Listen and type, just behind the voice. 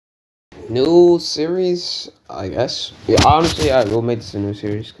New series, I guess. Yeah, honestly, I will make this a new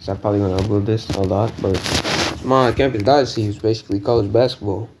series because I'm probably gonna upload this a lot. But my campus dynasty is basically college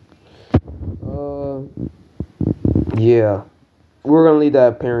basketball. Uh, yeah, we're gonna leave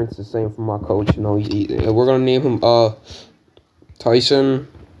that appearance the same for my coach. You know, we're gonna name him Tyson.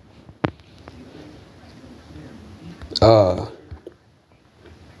 Uh,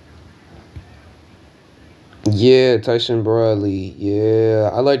 yeah, Tyson Bradley.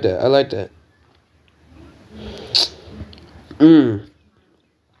 Yeah, I like that. I like that. Mm.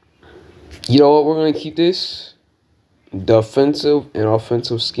 You know what? We're gonna keep this defensive and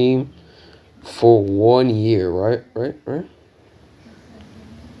offensive scheme for 1 year, right? Right?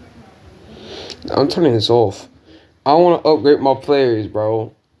 I'm turning this off. I want to upgrade my players,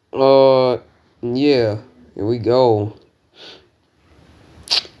 bro. Yeah. Here we go.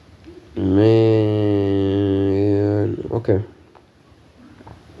 Man. Okay.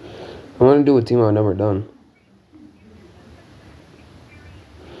 I want to do a team I've never done.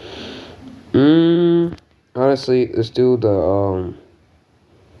 Honestly, let's do the,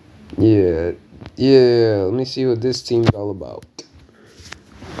 yeah. Yeah, let me see what this team's all about.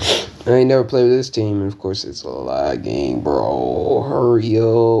 I ain't never played with this team, and of course it's a lagging, bro. Hurry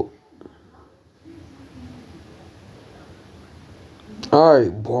up.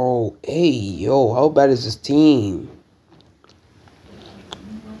 Alright, bro. Hey, yo, how bad is this team?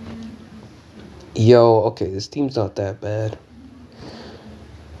 Yo, okay, this team's not that bad.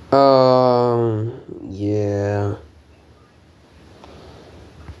 Yeah.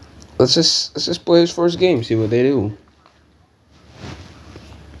 Let's just play his first game, see what they do.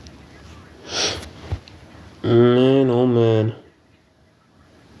 Man, oh man.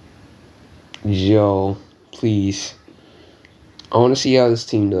 Yo, please. I want to see how this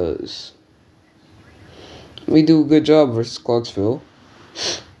team does. We do a good job versus Clarksville.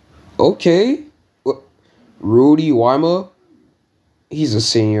 Okay. What? Rudy Weimer? He's a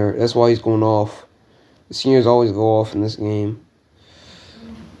senior. That's why he's going off. The seniors always go off in this game.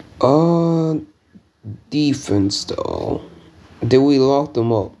 Defense though. Did we lock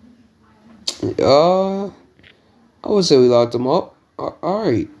them up? I would say we locked them up. All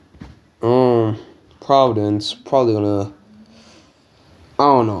right. Providence probably gonna. I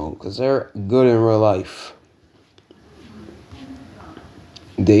don't know, cause they're good in real life.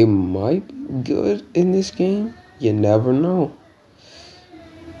 They might be good in this game. You never know.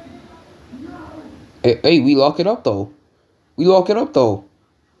 Hey, we lock it up though. We lock it up though.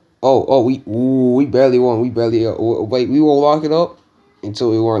 We barely won. We barely wait. We will lock it up until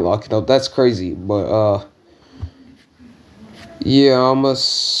we weren't locking up. That's crazy. But yeah, I'm gonna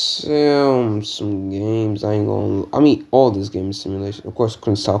sim some games. I ain't gonna. I mean, all this game is simulation. Of course, I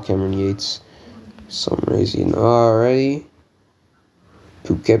couldn't stop Cameron Yates. Some racing already.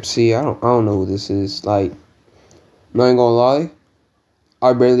 Poughkeepsie. I don't know who this is. Like, not even gonna lie.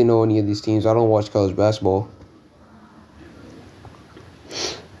 I barely know any of these teams. I don't watch college basketball.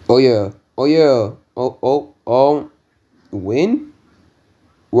 Oh yeah. Oh yeah. Win?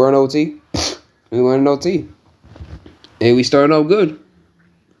 We're in OT. We went in OT. And we started out good.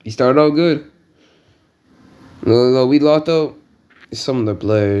 We started out good. No, we locked up some of the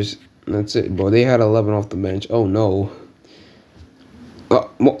players. That's it, bro. They had 11 off the bench. Oh no.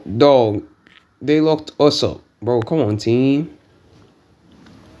 Dog. They locked us up. Bro, come on, team.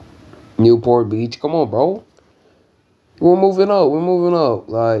 Newport Beach. Come on, bro. We're moving up. We're moving up.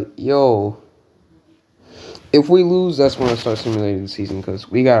 Like, yo. If we lose, that's when I start simulating the season because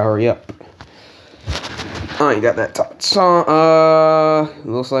we gotta hurry up. I ain't got that top song.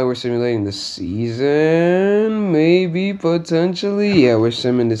 Looks like we're simulating the season. Maybe, potentially. Yeah, we're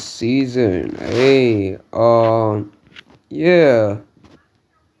simming the season. Hey, yeah.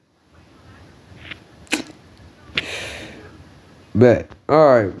 Bet.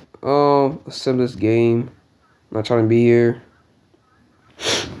 Alright. Let's sim this game. I'm not trying to be here.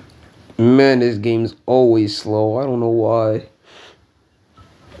 Man, this game's always slow. I don't know why.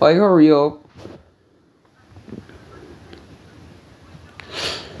 Like, hurry up.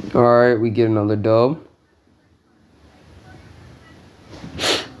 Alright, we get another dub.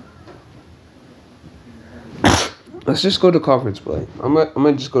 Let's just go to conference play. I'm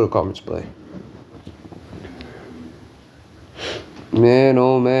gonna just go to conference play. Man,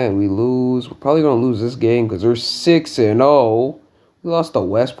 oh man, we lose. We're probably gonna lose this game because we're 6-0. We lost to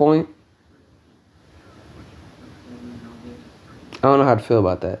West Point. I don't know how to feel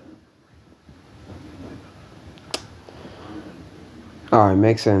about that. Alright,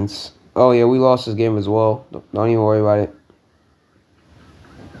 makes sense. Oh yeah, we lost this game as well. Don't even worry about it.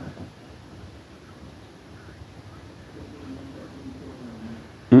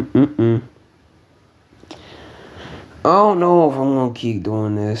 I don't know if I'm gonna keep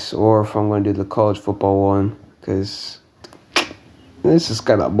doing this or if I'm gonna do the college football one, because this is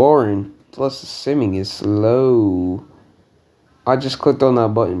kind of boring. Plus, the simming is slow. I just clicked on that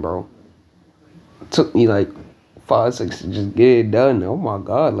button, bro. It took me like 5 seconds to just get it done. Oh my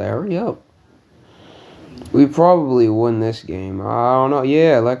god, like, hurry up. We probably won this game. I don't know.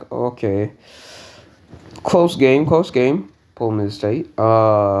 Yeah, like, okay. Close game, close game. Pullman State.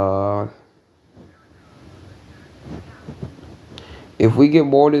 If we get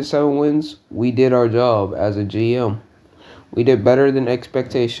more than 7 wins, we did our job as a GM. We did better than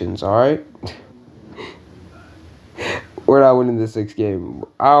expectations, alright? We're not winning the 6th game.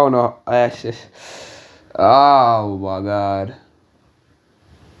 I don't know. Oh my god.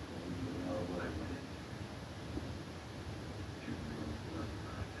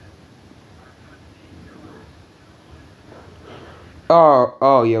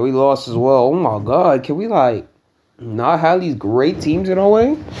 Oh yeah, we lost as well. Oh my god, can we like not have these great teams in our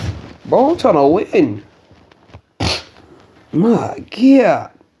way? Bro, I'm trying to win. My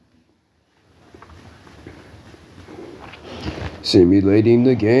god. Simulating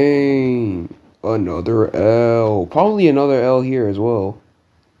the game. Another L. Probably another L here as well.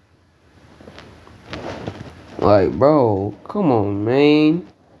 Like, bro, come on, man.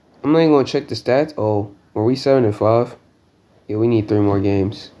 I'm not even gonna check the stats. Oh, were we 7-5? Yeah, we need 3 more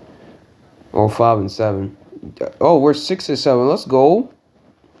games. Or 5-7. Oh, we're 6-7. Let's go.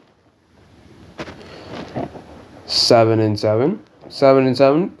 7-7.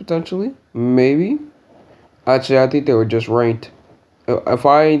 7-7 potentially, maybe. Actually, I think they were just ranked. If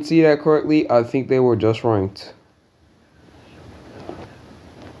I ain't see that correctly, I think they were just ranked.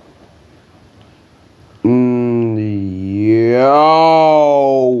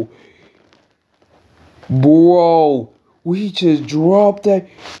 Yo, bro, we just dropped that.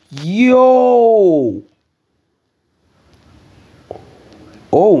 Yo.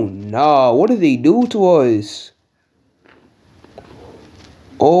 Oh nah, what did they do to us?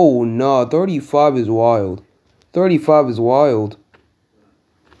 Oh nah, 35 is wild. 35 is wild.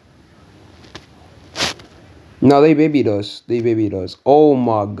 No, they babied us. They babied us. Oh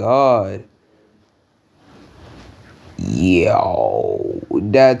my god. Yo,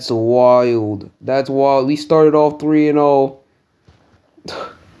 that's wild. That's wild. We started off 3-0.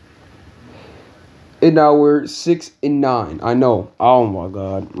 And now we're 6-9. I know. Oh my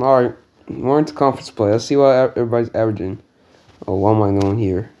god. Alright. We're into conference play. Let's see what everybody's averaging. Oh, what am I doing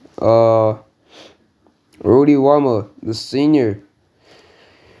here? Rudy Wama, the senior,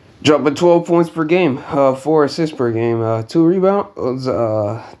 dropping 12 points per game, 4 assists per game, 2 rebounds,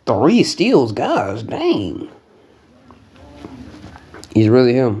 3 steals. Gosh, dang. He's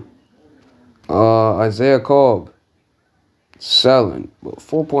really him. Isaiah Cobb, selling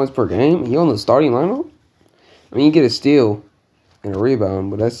 4 points per game. He on the starting lineup. I mean, you get a steal and a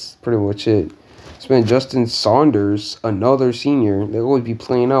rebound, but that's pretty much it. It's been Justin Saunders, another senior. They always be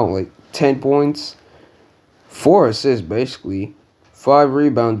playing out like 10 points, 4 assists basically, 5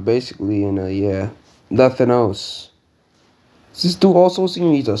 rebounds basically, and yeah, nothing else. Is this dude also a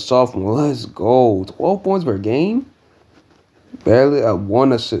senior? He's a sophomore. Let's go. 12 points per game. Barely at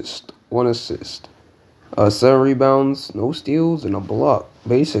 1 assist. 1 assist. 7 rebounds, no steals, and a block.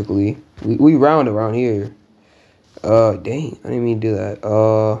 Basically, we round around here. Dang, I didn't mean to do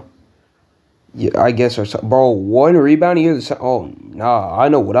that. Yeah, I guess bro, 1 rebound here. Oh nah, I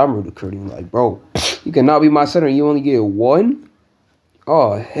know what I'm recruiting. Like, bro, you cannot be my center. You only get 1.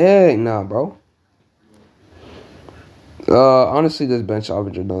 Oh heck nah, bro. Honestly, this bench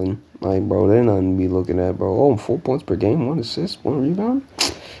average are nothing. Like, bro, they're nothing to be looking at, bro. Oh, 4 points per game, 1 assist, 1 rebound.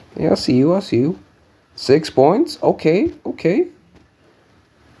 Yeah, I see you. I see you. 6 points. Okay, okay.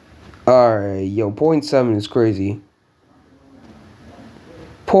 All right, yo, 0.7 is crazy.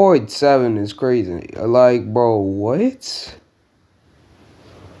 0.7 is crazy. Like, bro, what?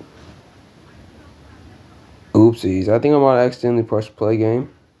 Oopsies. I think I might accidentally press play game.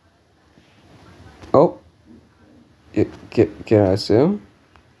 Oh. Can I sim?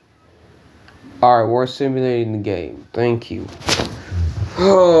 Alright, we're simulating the game. Thank you.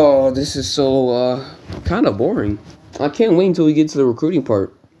 Oh, this is so, kind of boring. I can't wait until we get to the recruiting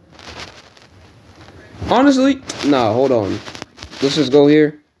part. Honestly, nah, hold on. Let's just go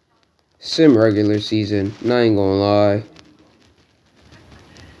here. Sim regular season. I ain't gonna lie.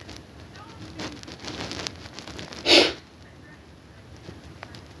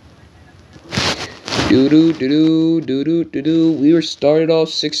 We were started off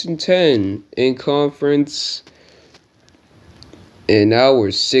 6-10 in conference, and now we're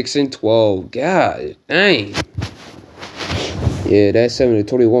 6-12. God dang. Yeah, that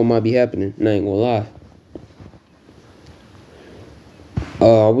 7-21 might be happening. I ain't gonna lie.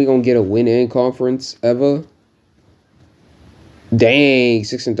 Are we gonna get a win in conference ever? Dang,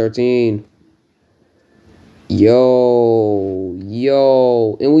 6-13. Yo,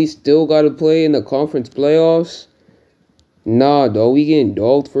 and we still gotta play in the conference playoffs? Nah, dog, we getting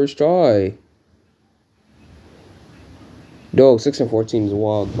dogged first try. Dog, 6-14 is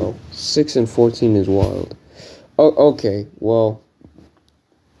wild, bro. 6-14 is wild. Oh, okay, well,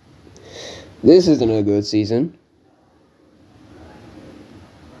 this isn't a good season.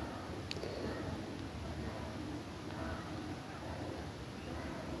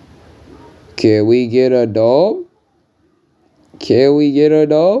 Can we get a dog? Can we get a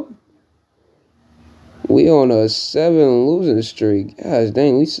dog? We on a 7 losing streak. Gosh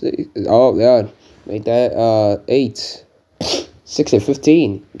dang, we see. Oh God, make that 8.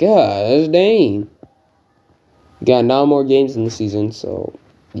 6-15. Gosh dang. Got 9 more games in the season, so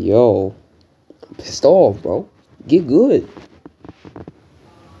yo, I'm pissed off, bro. Get good.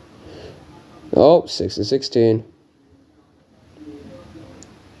 Oh, 6-16.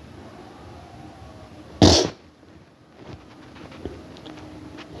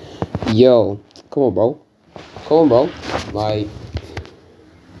 Yo, come on, bro. Come on, bro. Like,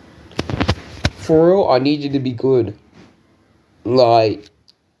 for real, I need you to be good. Like,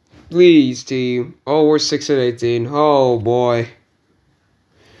 please, team. Oh, we're 6-18. Oh, boy.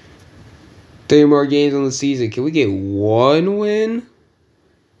 3 more games on the season. Can we get 1 win?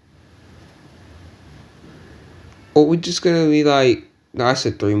 Or we just gonna be like... No, I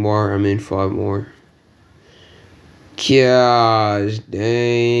said 3 more. I mean 5 more. Gosh,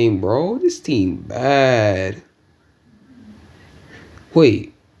 dang, bro. This team bad.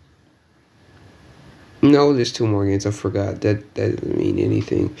 Wait. No, there's 2 more games. I forgot. That doesn't mean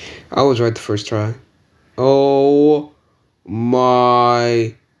anything. I was right the first try. Oh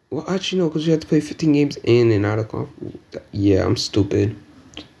my. Well, actually, no, because you have to play 15 games in and out of conference. Yeah, I'm stupid.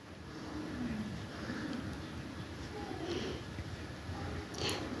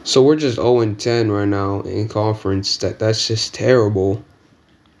 So we're just 0-10 right now in conference. That's just terrible.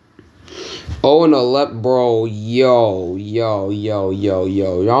 0-11, bro. Yo. Y'all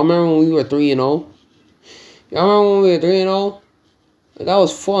remember when we were 3-0? Y'all remember when we were 3-0? That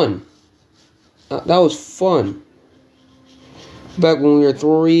was fun. That was fun. Back when we were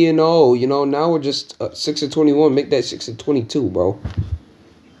 3-0, you know. Now we're just 6-21. Make that 6-22, bro.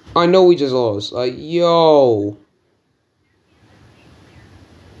 I know we just lost. Like, yo.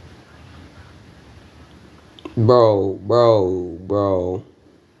 Bro.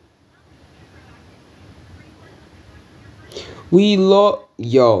 We lost.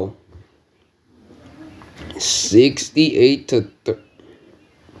 Yo. 68-3.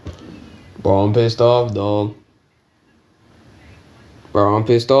 Bro, I'm pissed off, dog. Bro, I'm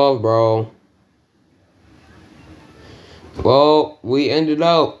pissed off, bro. Well, we ended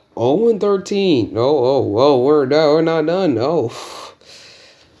up 0-13. We're not done. No.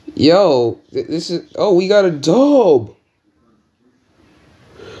 Yo, this is... Oh, we got a dub.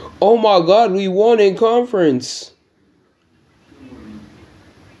 Oh, my God. We won in conference.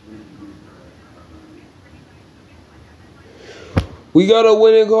 We got a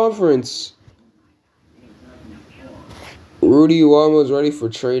win in conference. Rudy Wama's ready for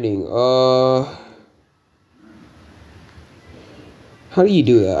trading. How do you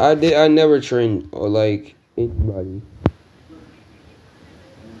do that? I never train or like anybody.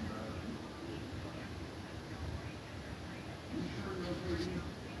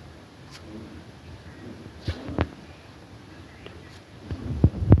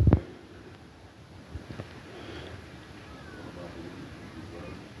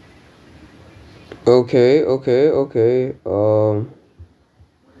 Okay.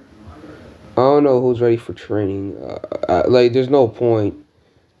 I don't know who's ready for training. Like, there's no point.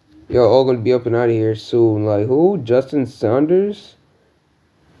 Y'all all gonna be up and out of here soon. Like, who? Justin Saunders?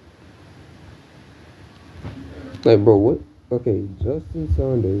 Like, bro, what? Okay, Justin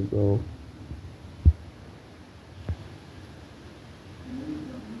Saunders, bro.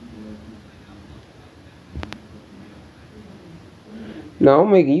 No,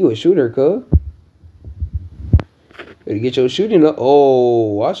 I'm making you a shooter, cuz. Better get your shooting up.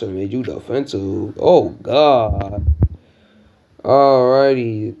 Oh, I should have made you defensive. Oh, God.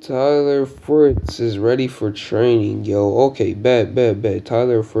 Alrighty. Tyler Fritz is ready for training, yo. Okay, bet.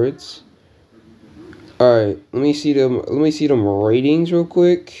 Tyler Fritz. Alright, let me see them ratings real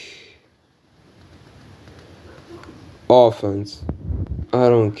quick. Offense. I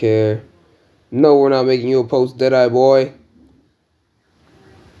don't care. No, we're not making you a post deadeye, boy.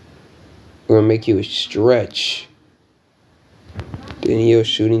 We're gonna make you a stretch. Did any of your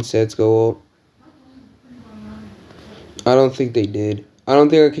shooting sets go up? I don't think they did. I don't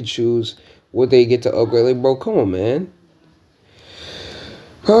think I could choose what they get to upgrade. Like, bro, come on, man.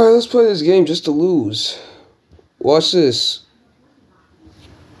 Alright, let's play this game just to lose. Watch this.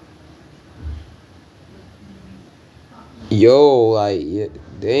 Yo, like, yeah,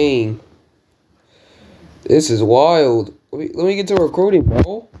 dang. This is wild. Let me get to recruiting,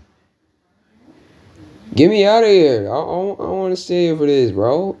 bro. Get me out of here. I want to stay here for this,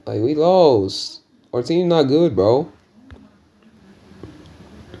 bro. Like, we lost. Our team's not good, bro.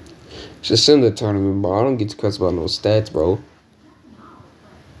 Just send the tournament, bro. I don't get to cuss about no stats, bro.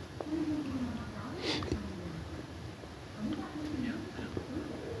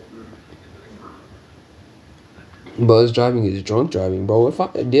 Buzz driving is drunk driving, bro.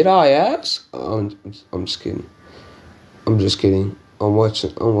 Did I ask? I'm just kidding. I'm just kidding. I'm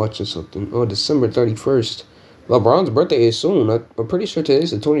watching something. Oh, December 31st. LeBron's birthday is soon. I'm pretty sure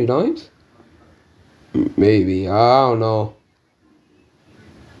today's the 29th. Maybe. I don't know.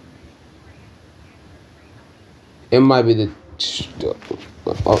 It might be the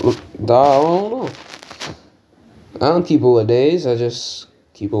I don't know. I don't keep it with days. I just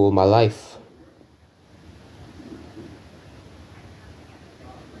keep it with my life.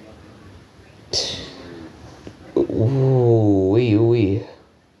 Ooh, wee.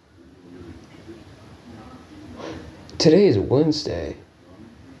 Today is Wednesday.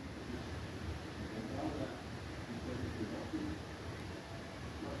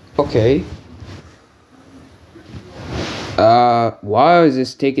 Okay. Why is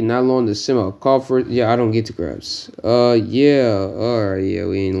this taking that long to sim a call for? Yeah, I don't get to grabs. Yeah. Alright, yeah,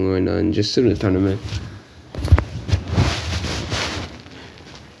 we ain't learned nothing. Just sit in the tournament.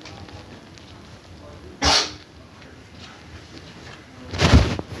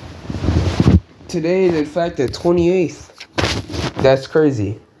 Today is in fact the 28th. That's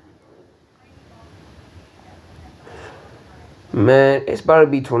crazy. Man, it's about to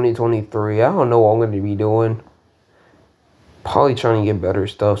be 2023. I don't know what I'm going to be doing. Probably trying to get better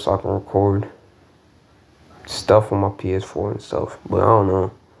stuff so I can record stuff on my PS4 and stuff. But I don't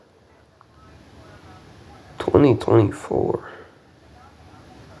know. 2024.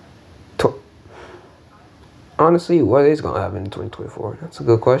 Honestly, what is going to happen in 2024? That's a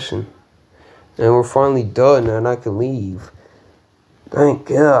good question. And we're finally done and I can leave. Thank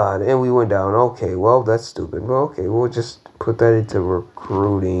God. And we went down. Okay, well, that's stupid. Well, okay, we'll just put that into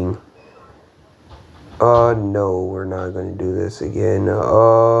recruiting. No, we're not going to do this again.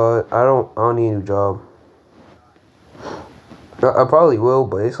 I don't need a new job. I probably will,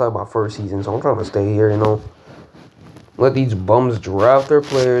 but it's like my first season, so I'm trying to stay here, you know. Let these bums draft their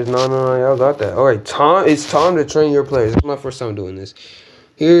players. No, y'all got that. All right, it's time to train your players. This is my first time doing this.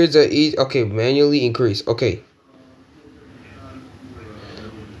 Here's okay, manually increase. Okay.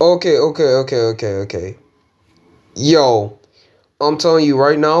 Okay. Yo, I'm telling you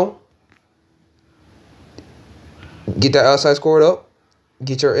right now, get that outside scored up.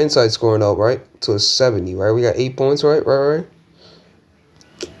 Get your inside scoring up, right? To a 70, right? We got 8 points, right? Right.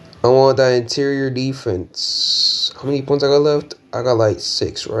 I want that interior defense. How many points I got left? I got like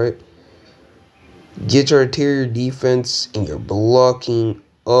 6, right? Get your interior defense and your blocking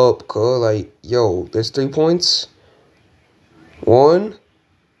up, cuz. Like, yo, there's 3 points. 1.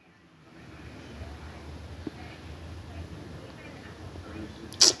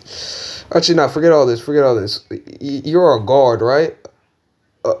 Actually, not. Forget all this. You're a guard, right?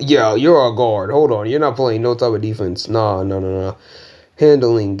 Yeah, you're a guard. Hold on. You're not playing no type of defense. Nah.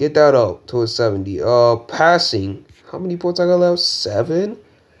 Handling. Get that up to a 70. Passing. How many points I got left? 7?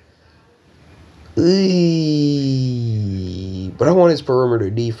 But I want his perimeter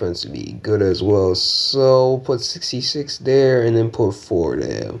defense to be good as well. So, put 66 there and then put 4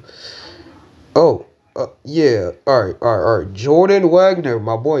 there. Oh. Yeah. All right. Jordan Wagner,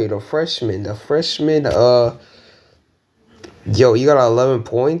 my boy, the freshman. Yo, you got 11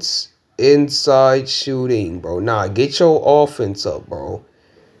 points. Inside shooting, bro. Nah, get your offense up, bro.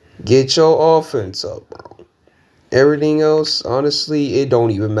 Everything else, honestly, it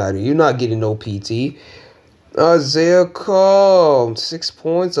don't even matter. You're not getting no PT. Isaiah Cobb, 6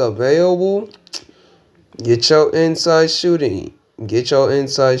 points available. Get your inside shooting.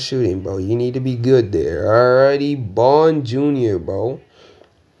 Bro. You need to be good there. Alrighty, Bond Jr., bro.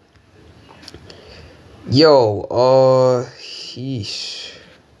 Yo, sheesh.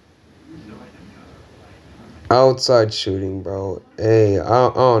 Outside shooting, bro. Hey, I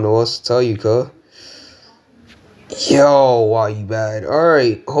don't know what to tell you, cuz. Yo, why you bad?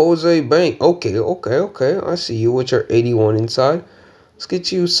 Alright, Jose Bank. Okay. I see you with your 81 inside. Let's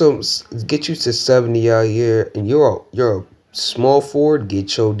get you to 70 out here. And you're a Small forward,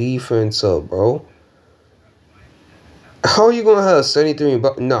 get your defense up, bro. How are you gonna have 73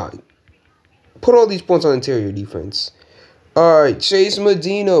 and nah? Put all these points on interior defense. All right, Chase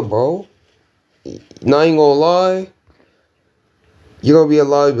Medina, bro. Not even gonna lie, you're gonna be a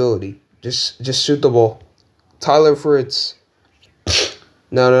liability. Just shoot the ball. Tyler Fritz.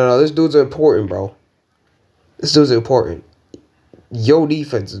 No. This dude's important, bro. This dude's important. Yo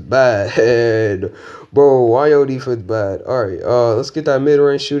defense is bad. Bro, why your defense bad? Alright, let's get that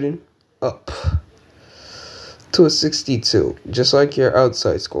mid-range shooting up to a 62. Just like your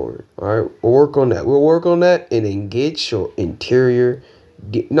outside scoring. Alright, we'll work on that. We'll work on that and then get your interior.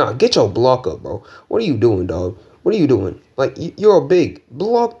 Get your block up, bro. What are you doing, dog? What are you doing? Like, you're a big.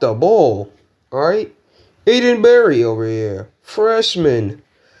 Block the ball. Alright? Aiden Berry over here. Freshman.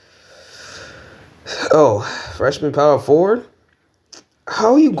 Oh, freshman power forward?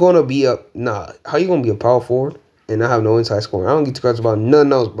 How are you gonna be a how you gonna be a power forward and not have no inside scoring? I don't get too much about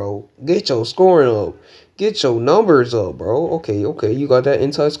nothing else, bro. Get your scoring up. Get your numbers up, bro. Okay. You got that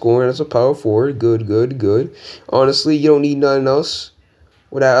inside scoring as a power forward. Good. Honestly, you don't need nothing else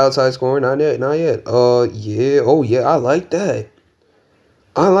with that outside scoring. Not yet. Yeah. Oh yeah, I like that.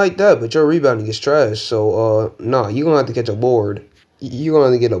 But your rebounding is trash. So you're gonna have to catch a board. You're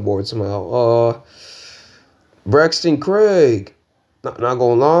gonna have to get a board somehow. Braxton Craig. Not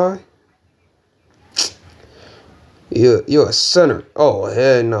gonna lie. You're a center. Oh,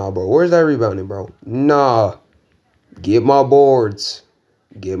 hell nah, bro. Where's that rebounding, bro? Nah. Get my boards.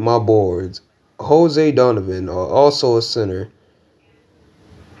 Jose Donovan, also a center.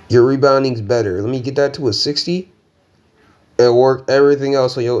 Your rebounding's better. Let me get that to a 60. And work everything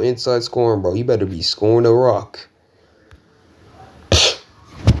else on your inside scoring, bro. You better be scoring the rock.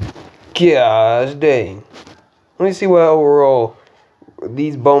 Gosh dang. Let me see what overall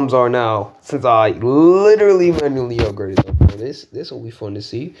these bums are now, since I literally manually upgraded them. This will be fun to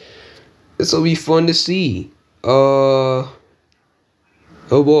see. Oh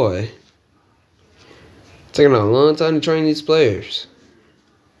boy, taking a long time to train these players.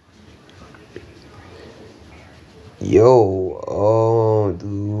 Yo,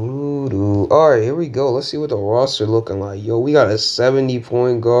 dude. All right, here we go. Let's see what the roster looking like. Yo, we got a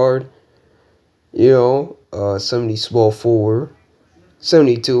 70-point guard. 70 small forward.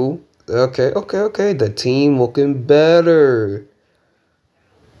 72. Okay. The team looking better.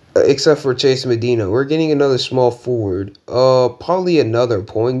 Except for Chase Medina. We're getting another small forward. Probably another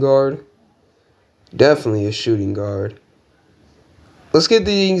point guard. Definitely a shooting guard. Let's get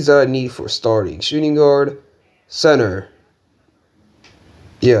the things that I need for starting. Shooting guard. Center.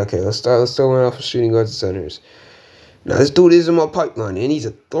 Yeah, okay. Let's start going off of shooting guards and centers. Now, this dude is in my pipeline, and he's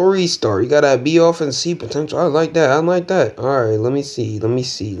a 3-star. He got that B off and C potential. I like that. All right, let me see.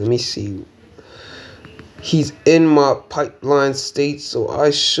 He's in my pipeline state, so I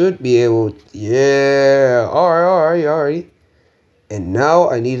should be able. Yeah. All right. And now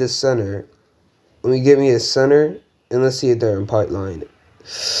I need a center. Let me get me a center, and let's see if they're in pipeline.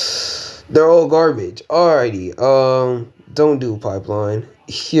 They're all garbage. Alrighty. Don't do pipeline.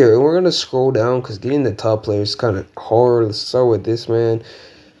 Here, we're going to scroll down because getting the top players is kind of hard. Let's start with this man.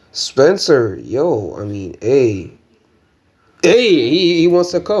 Spencer. Yo, I mean, hey, he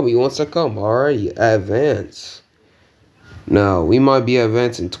wants to come. Alrighty, advance. Now, we might be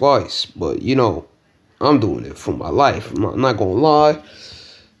advancing twice, but, I'm doing it for my life. I'm not going to lie.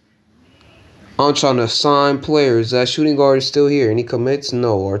 I'm trying to sign players. That shooting guard is still here. Any commits?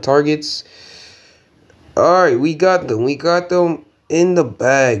 No. Our targets? Alright, we got them. In the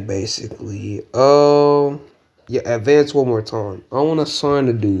bag, basically. Yeah, advance one more time. I want to sign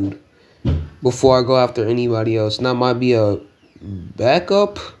a dude before I go after anybody else. That might be a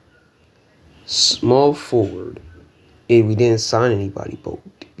backup small forward. Hey, we didn't sign anybody,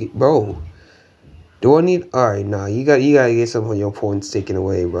 bro. Do I need? All right, nah. You gotta get some of your points taken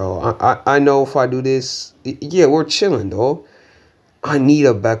away, bro. I know if I do this, yeah, we're chilling, though. I need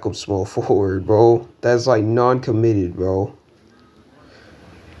a backup small forward, bro. That's like non-committed, bro.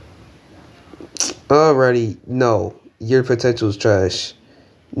 Alrighty, no. Your potential is trash.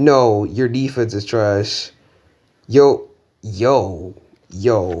 No, your defense is trash. Yo.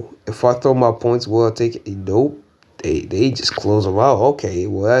 If I throw my points, will I take it? Nope. They just close them out. Okay,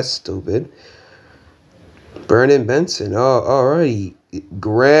 well, that's stupid. Brandon Benson. Oh, alrighty.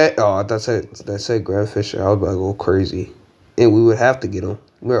 That said Grant Fisher. I was about to go crazy. And we would have to get him.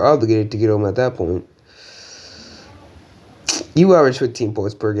 We're obligated to get him at that point. You average 15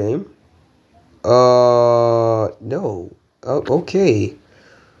 points per game. No. Oh, okay.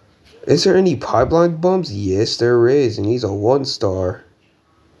 Is there any pipeline bumps? Yes, there is. And he's a 1-star.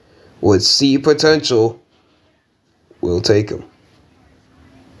 With C potential. We'll take him.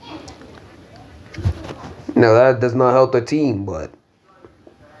 Now, that does not help the team, but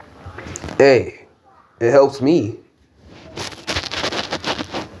hey, it helps me.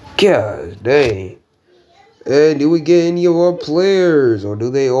 Gosh dang. And do we get any of our players? Or do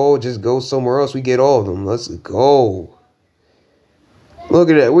they all just go somewhere else? We get all of them. Let's go.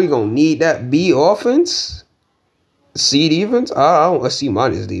 Look at that. We going to need that B offense. C defense? I C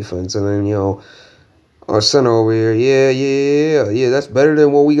minus defense. And then, our center over here. Yeah. That's better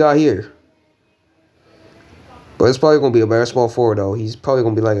than what we got here. But it's probably going to be a better small forward, though. He's probably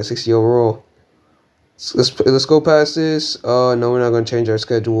going to be like a 60 overall. Let's go past this. No, we're not going to change our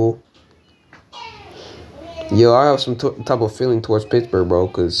schedule. Yo, I have some type of feeling towards Pittsburgh, bro.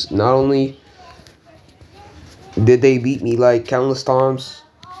 Because not only did they beat me like countless times,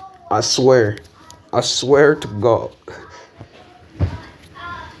 I swear to God.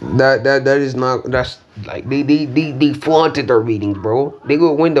 That is not, that's like they flaunted their beatings, bro. They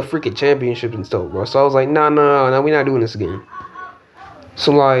would win the freaking championship and stuff, bro. So I was like, nah, we're not doing this again.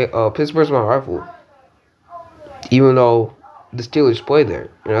 So like, Pittsburgh's my rival, even though the Steelers play there,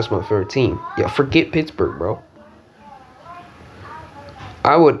 and that's my favorite team. Yeah, forget Pittsburgh, bro.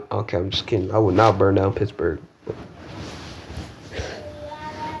 Okay, I'm just kidding. I would not burn down Pittsburgh.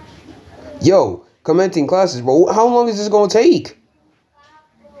 Yo, commenting classes, bro. How long is this gonna take?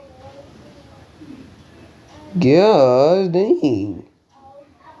 God dang.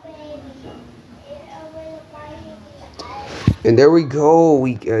 And there we go.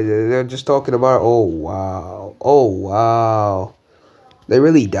 They're just talking about, oh wow. They're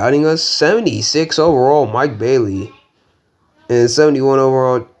really doubting us. 76 overall, Mike Bailey. And 71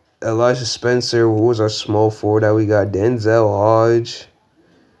 overall, Elijah Spencer. Who was our small forward that we got? Denzel Hodge.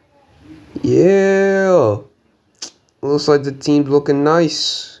 Yeah. Looks like the team's looking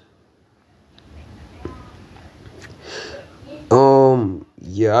nice.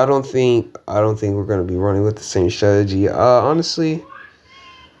 Yeah, I don't think we're gonna be running with the same strategy. Honestly,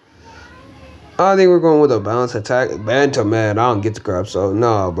 I think we're going with a balanced attack. Bantam, man, I don't get the crap. So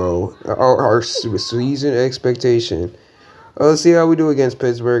nah, bro. Our season expectation. Let's see how we do against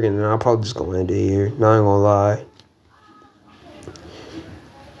Pittsburgh, and then I'll probably just go end it here. Not gonna lie.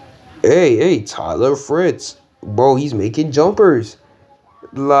 Hey, Tyler Fritz, bro, he's making jumpers.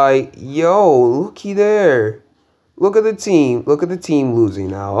 Like, yo, looky there. Look at the team. Look at the team losing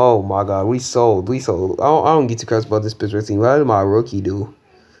now. Oh, my God. We sold. I don't get too cross about this Pittsburgh team. What did my rookie do?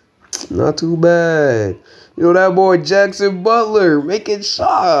 Not too bad. That boy Jackson Butler making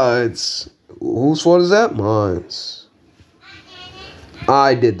shots. Whose fault is that? Mine.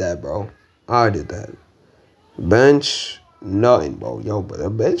 I did that, bro. Bench, nothing, bro. Yo, but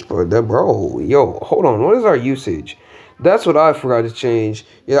the bench, bro. Yo, hold on. What is our usage? That's what I forgot to change.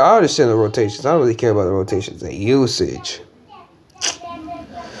 Yeah, I understand the rotations. I don't really care about the rotations. The usage.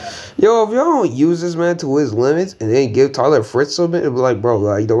 Yo, if y'all don't use this man to his limits and then give Tyler Fritz something, it'll be like, bro,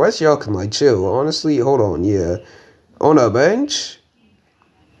 like the rest of y'all can like chill. Honestly, hold on, yeah. On the bench?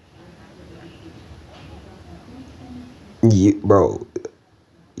 Yeah, bro.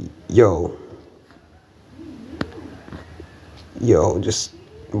 Yo, just,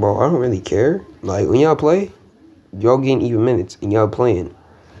 bro, I don't really care. Like, when y'all play, y'all getting even minutes, and y'all playing.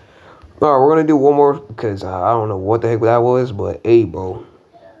 All right, we're going to do one more, because I don't know what the heck that was, but, hey, bro.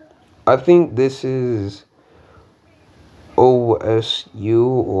 I think this is OSU,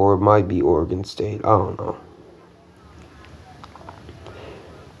 or it might be Oregon State. I don't know.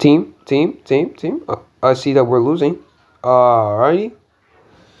 Team. I see that we're losing. Alrighty.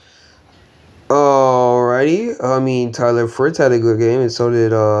 I mean, Tyler Fritz had a good game, and so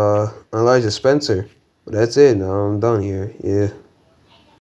did Elijah Spencer. But that's it. Now I'm done here. Yeah.